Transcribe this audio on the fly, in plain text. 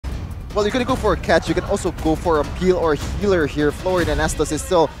well, you're gonna go for a catch. You can also go for a peel or healer here. Florid and S12 is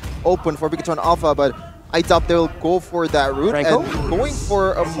still open for Bigetron Alpha, but I doubt they'll go for that route. Franco? And going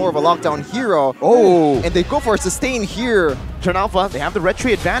for a more of a lockdown hero. Oh! And they go for a sustain here. Turn Alpha, they have the red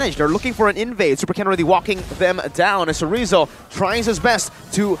tree advantage. They're looking for an invade. Super Ken already walking them down. And Cerezo tries his best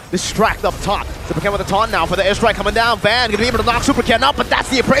to distract up top. Super Ken with a taunt now for the airstrike coming down. Van gonna be able to knock Super Ken up, but that's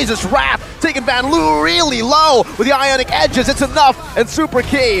the Appraiser's Wrath. Taking Van really low with the Ionic Edges. It's enough, and Super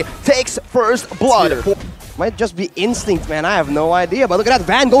Key takes first blood. Might just be instinct, man. I have no idea. But look at that.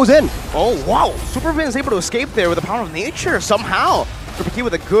 Van goes in. Oh, wow. Super Van is able to escape there with the power of nature somehow. Super Key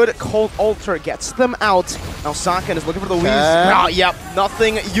with a good cold altar gets them out. Now Saken is looking for the Weeze. Yep,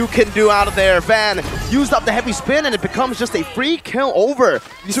 nothing you can do out of there. Van used up the heavy spin and it becomes just a free kill over.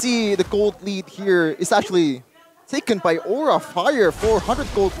 You see the gold lead here is actually taken by Aura Fire. 400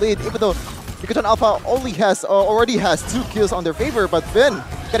 gold lead, even though Bigetron Alpha already has 2 kills on their favor, but Vin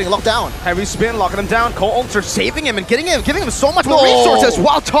getting locked down. Heavy spin, locking him down. Cold Ulcer saving him and giving him so much more resources.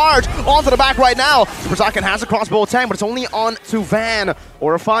 Wild charge onto the back right now. Super Saken has a crossbow attack, but it's only on to Van.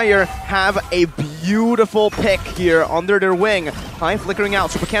 Aura Fire have a beautiful pick here under their wing. High flickering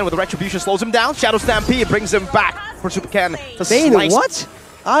out. Super Ken with the retribution slows him down. Shadow Stampede brings him back for Super Ken to slice. What?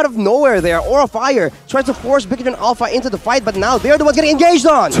 Out of nowhere there, Aura Fire tries to force Bigetron Alpha into the fight, but now they're the ones getting engaged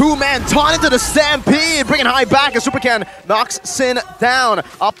on. Two-man taunt into the Stampede, bringing High back as Super Ken knocks Sin down.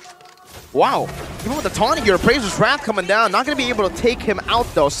 Up. Wow. Even with the taunting here, Appraiser's Wrath coming down. Not going to be able to take him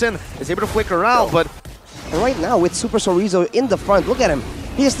out, though. Sin is able to flicker out, but... And right now, with Super Cerezo in the front, look at him.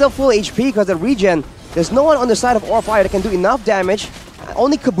 He is still full HP because the regen. There's no one on the side of Aura Fire that can do enough damage.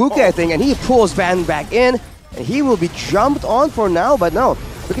 Only Kabuki, I think, and he pulls Van back in. And he will be jumped on for now, but no.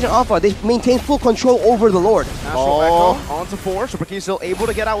 Bigetron Alpha, they maintain full control over the Lord. Astral Echo onto 4. Super Key still able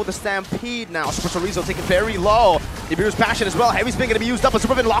to get out with the Stampede now. Super Cerezo taking very low. Nibiru's Passion as well. Heavy spin going to be used up, but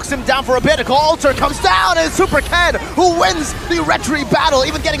Supervin locks him down for a bit. A Cold Altar comes down, and it's Super Ken who wins the Retry battle,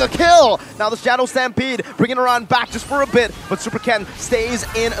 even getting a kill. Now the Shadow Stampede bringing her on back just for a bit, but Super Ken stays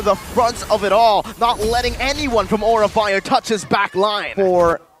in the front of it all, not letting anyone from Aura Fire touch his back line.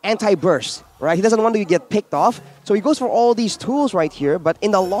 For anti-burst, right? He doesn't want to get picked off, so he goes for all these tools right here, but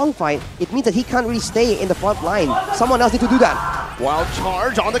in the long fight, it means that he can't really stay in the front line. Someone else needs to do that. Wild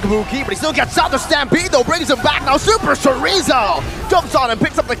charge on the Kabuki, but he still gets out. The Stampede, though, brings him back. Now Super Cerezo jumps on and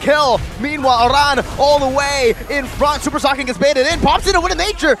picks up the kill. Meanwhile, Aran all the way in front. Super Saken gets baited in, pops in a win of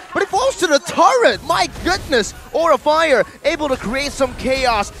nature, but he falls to the turret. My goodness. Aura Fire able to create some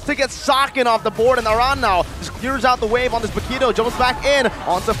chaos to get Saken off the board, and Aran now just clears out the wave on this Bakito, jumps back in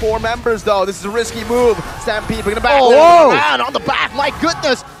onto 4 members, though. This is a risky move. Stampede bringing it back. Aran on the back. My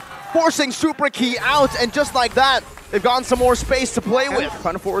goodness. Forcing Super Key out, and just like that, they've gotten some more space to play with.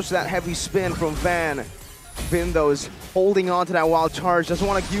 Trying to force that heavy spin from Van. Vin, though, is holding on to that wild charge. Doesn't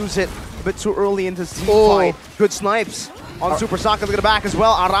want to use it a bit too early into the fight. Good snipes on Super Saken. Look at the back as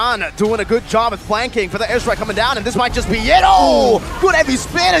well. Aran doing a good job at flanking for the airstrike coming down, and this might just be it. Oh, good heavy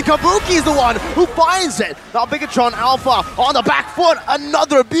spin, and Kabuki's the one who finds it. Now Bigetron Alpha on the back foot.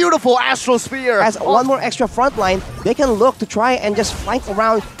 Another beautiful Astral Sphere. As one more extra front line, they can look to try and just flank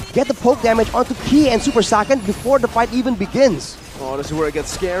around, get the poke damage onto Key and Super Saken before the fight even begins. Oh, this is where it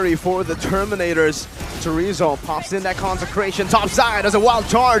gets scary for the Terminators. Cerezo pops in that Consecration. Top side does a wild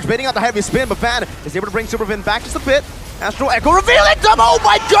charge, baiting out the heavy spin, but Van is able to bring Supervin back just a bit. Astral Echo revealing them! Oh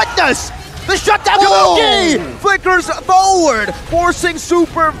my goodness! The shutdown Kabuki flickers forward, forcing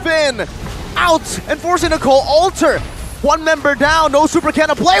Supervin out and forcing a Cold Altar. 1 member down, no Super Ken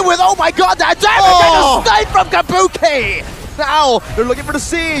to play with. Oh my god, that damage! And a snipe from Kabuki! Now, they're looking for the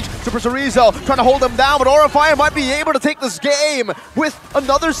siege. Super Cerezo trying to hold them down, but Aura Fire might be able to take this game with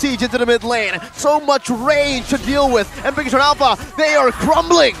another siege into the mid lane. So much range to deal with, and Bigetron Alpha, they are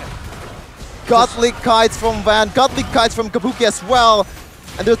crumbling. Godly kites from Van, godly kites from Kabuki as well.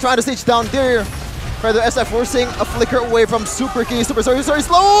 And they're trying to siege down there. Further SF forcing a flicker away from Super Key. Super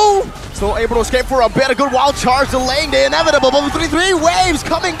slow! Still able to escape for a bit. A good wild charge delaying the inevitable. But 3 waves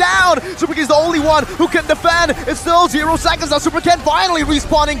coming down. Super Key's the only one who can defend. It's still 0 seconds now. Super Ken finally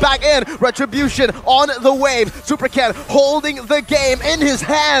respawning back in. Retribution on the wave. Super Ken holding the game in his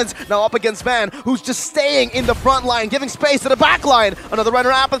hands. Now up against Van, who's just staying in the front line, giving space to the back line. Another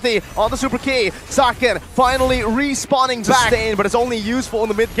runner apathy on the Super Key. Saken finally respawning back. Sustained, but it's only useful in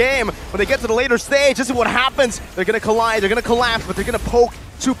the mid game. When they get to the later stage, this is what happens. They're gonna collide, they're gonna collapse, but they're gonna poke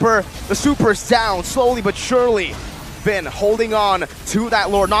the Supers down slowly but surely. Vin holding on to that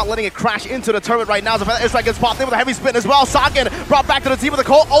Lord, not letting it crash into the turret right now. The airstrike gets popped in with a heavy spin as well. Sakin brought back to the team with a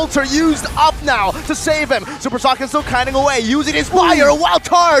cold ultra used up now to save him. Super Sakin still kiting away, using his fire. A wild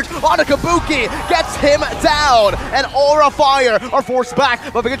charge on a Kabuki gets him down. And Aura Fire are forced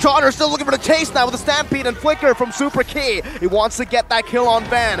back, but Bigetron are still looking for the chase now with a Stampede and Flicker from Super Key. He wants to get that kill on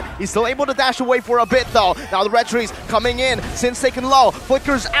Van. He's still able to dash away for a bit though. Now the Red Trees coming in, Sin's taken low,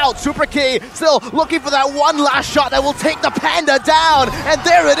 Flicker's out, Super Key still looking for that one last shot that will take the Panda down, and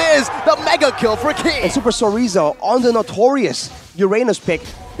there it is, the mega kill for Key. And Super Sorizo on the notorious Uranus pick.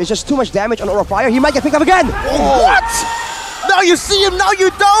 There's just too much damage on Aura Fire. He might get picked up again. What? Now you see him, now you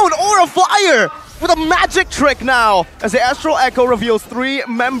don't. Aura Fire with a magic trick now, as the Astral Echo reveals 3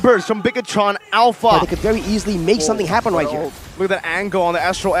 members from Bigetron Alpha. But they could very easily make something happen right here. Look at that angle on the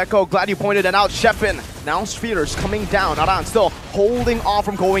Astral Echo. Glad you pointed it out, Shepin. Now Spheres coming down. Aran still holding off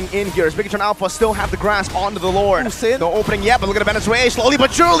from going in here, as Bigetron Alpha still have the grasp onto the Lord. No opening yet, but look at Bennett's way. Slowly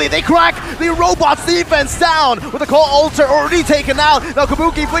but surely, they crack the Robot's defense down with the Cold Ultra already taken out. Now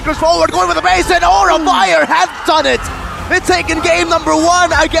Kabuki flickers forward, going with the base, and Aura Fire has done it. It's taken game number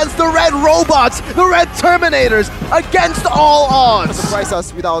 1 against the Red Robots, the Red Terminators, against all odds. Surprise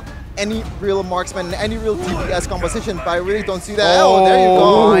us without any real marksman, any real DPS composition, but I really don't see that. Oh, there you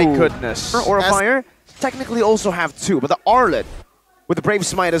go. My goodness. Aura Fire technically also have 2, but the Arlet with the Brave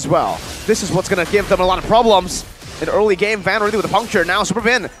Smite as well. This is what's going to give them a lot of problems. In early game, Van already with a puncture. Now Super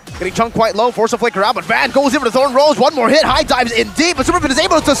Vin getting chunked quite low, force a flicker out, but Van goes in for the Thorn Rose. One more hit, high dives in deep, but Super Vin is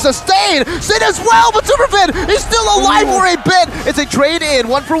able to sustain. Sin as well, but Super Vin is still alive for a bit. It's a trade-in,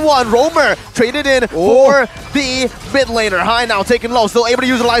 1-for-1. Roamer traded in for the mid laner. High now taken low, still able to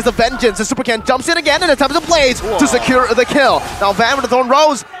utilize the Vengeance. And Super Ken jumps in again and attempts to blaze to secure the kill. Now Van with the Thorn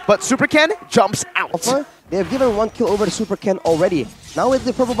Rose, but Super Ken jumps out. They have given 1 kill over to Super Ken already. Now with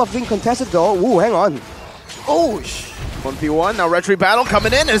the purple buff being contested though, ooh, hang on. Oh, 1v1, now Retry battle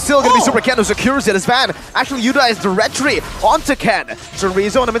coming in, and it's still going to be Super Ken who secures it as Van actually utilized the Retry onto Ken.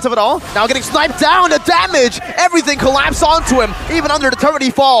 Chorizo in the midst of it all, now getting sniped down, the damage, everything collapsed onto him, even under the turret he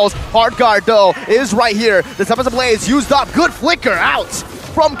falls. Hard guard though is right here, the Tempest of Blaze used up, good flicker out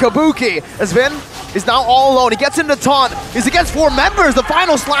from Kabuki, as Vin is now all alone. He gets into taunt, he's against 4 members, the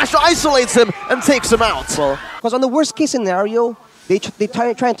final slash isolates him and takes him out. Well, because on the worst case scenario, they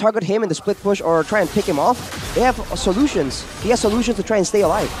try and target him in the split push or try and pick him off. They have solutions. He has solutions to try and stay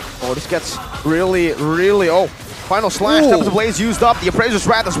alive. Oh, this gets really, final slash. Tempest of Blaze used up. The Appraiser's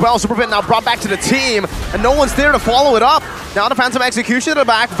Wrath as well. Super Vin now brought back to the team, and no one's there to follow it up. Now the Phantom Execution at the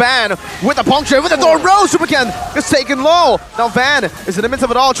back. Van with the puncture, with the Thorn Rose. Super Ken is taken low. Now Van is in the midst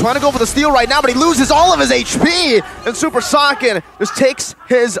of it all, trying to go for the steal right now, but he loses all of his HP. And Super Sakin just takes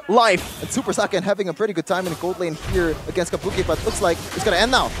his life. And Super Sakin having a pretty good time in the gold lane here against Kabuki, but looks like it's going to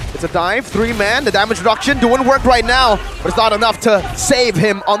end now. It's a dive, 3-man, the damage reduction doing work right now, but it's not enough to save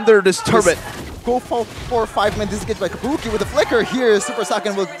him under this turret. Go for 4-5-man disengage by Kabuki with a flicker here. Super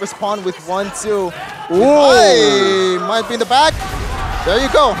Sakin will respond with 1-2. Might be in the back. There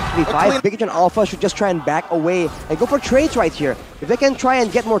you go. Bigetron Alpha should just try and back away and go for trades right here. If they can try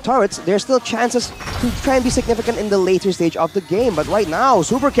and get more turrets, there's still chances to try and be significant in the later stage of the game. But right now,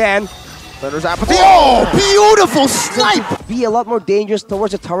 Super Ken. There's apathy. Oh, beautiful snipe! Be a lot more dangerous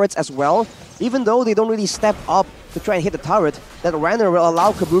towards the turrets as well. Even though they don't really step up to try and hit the turret, that Runner will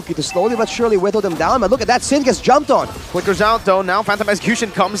allow Kabuki to slowly but surely whittle them down. But look at that, Sin gets jumped on. Flickers out though, now Phantom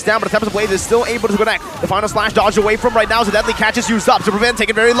Execution comes down, but the Tempest of Blaze is still able to connect. The final slash dodged away from right now, so deadly catch is used up. Super Vin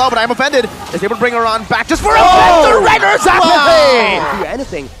taken very low, but I'm offended. Is able to bring her on back just for a bit. The Renner's apathy! Do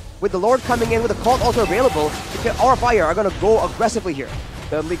anything. With the Lord coming in with a Cold Ultra available, Aura Fire are going to go aggressively here.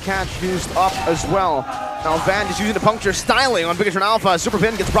 Deadly catch used up as well. Now Van just using the puncture styling on Bigetron Alpha. Super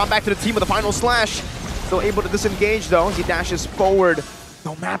Vin gets brought back to the team with a final slash. Still able to disengage though as he dashes forward.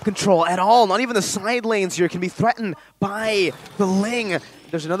 No map control at all. Not even the side lanes here can be threatened by the Ling.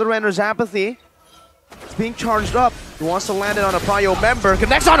 There's another Renner's apathy. It's being charged up. He wants to land it on a Prio member.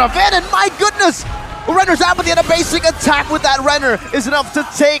 Connects on a Vin, and my goodness! Renner's apathy and a basic attack with that Renner is enough to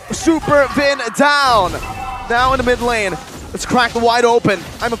take Super Vin down. Now in the mid lane. It's cracked wide open.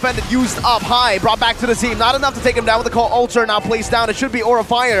 I'm offended, used up high, brought back to the team. Not enough to take him down with the Cold Ultra, now placed down. It should be Aura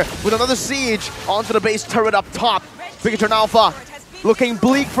Fire with another siege onto the base turret up top. Bigetron Alpha looking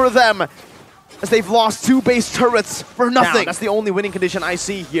bleak for them as they've lost 2 base turrets for nothing. That's the only winning condition I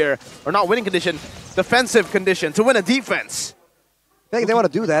see here. Or not winning condition, defensive condition to win a defense. I think if they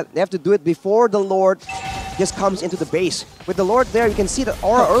want to do that, they have to do it before the Lord just comes into the base. With the Lord there, you can see that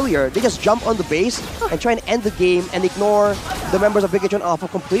Aura earlier, they just jump on the base and try and end the game and ignore the members of Bigetron Alpha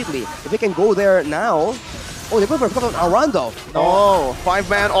completely. If they can go there now, Oh, they put for a couple on Rondo. No.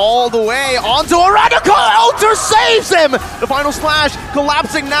 5-man all the way onto Arana. Coulter saves him! The final slash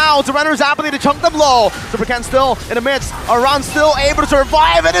collapsing now. Surrender's ability to chunk them low. Super Ken still in the midst. Aran still able to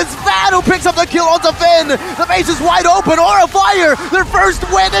survive, and it's Van who picks up the kill onto Finn. The base is wide open. Aura Fire, their first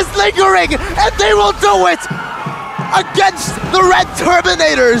win is lingering, and they will do it against the Red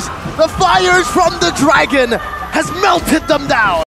Terminators. The fires from the dragon has melted them down.